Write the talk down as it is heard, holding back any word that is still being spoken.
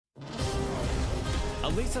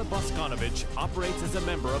Alisa Bosconovitch operates as a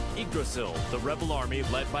member of XEDRO, the rebel army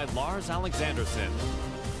led by Lars Alexanderson.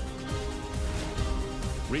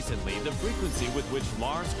 Recently, the frequency with which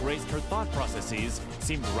Lars graced her thought processes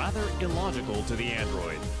seemed rather illogical to the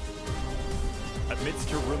android. Amidst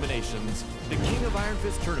her ruminations, the King of Iron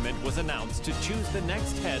Fist tournament was announced to choose the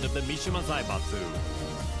next head of the Mishima Zaibatsu.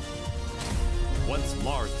 Once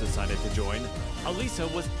Lars decided to join, Alisa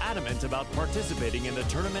was adamant about participating in the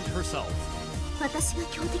tournament herself. 私が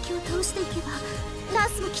強敵を倒していけば、ラー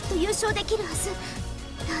スもきっと優勝できるはず。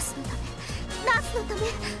ラースのため、ラースのため。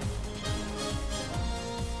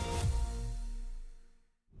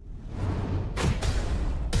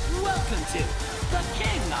Welcome to the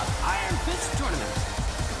King of Iron Fist tournament.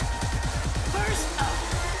 First up,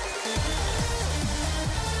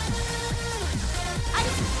 アリ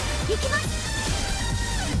ス、行きます。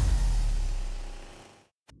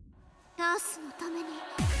ラースのために、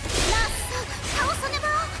ラースさん、倒さねば。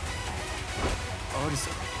アリサ、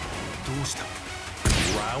どうした？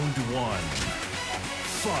 Round 1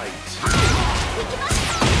 Fight! 行きまし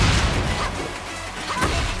た。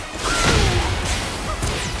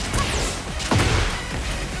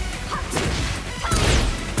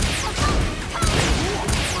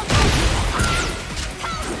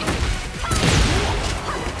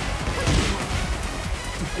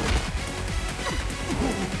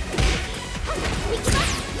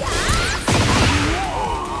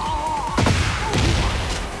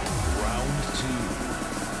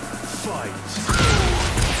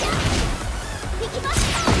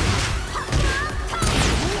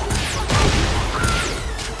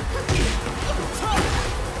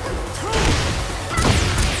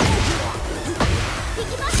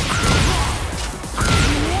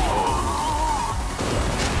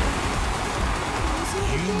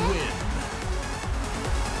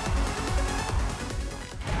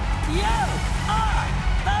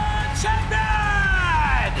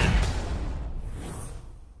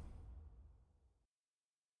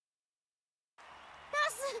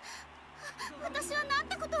私はなん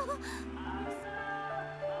てことを。ごめん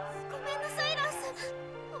なさい、ラース。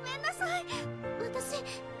ごめんなさい。私、手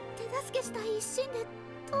助けしたい一心で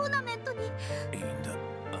トーナメントに。いいんだ、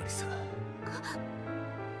アリサ。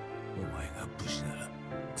お前が無事なら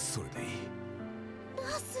それでいい。ラ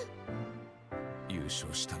ース。優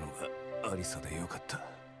勝したのがアリサでよかった。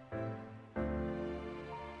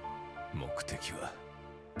目的は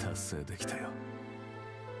達成できたよ。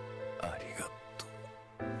ありがとう。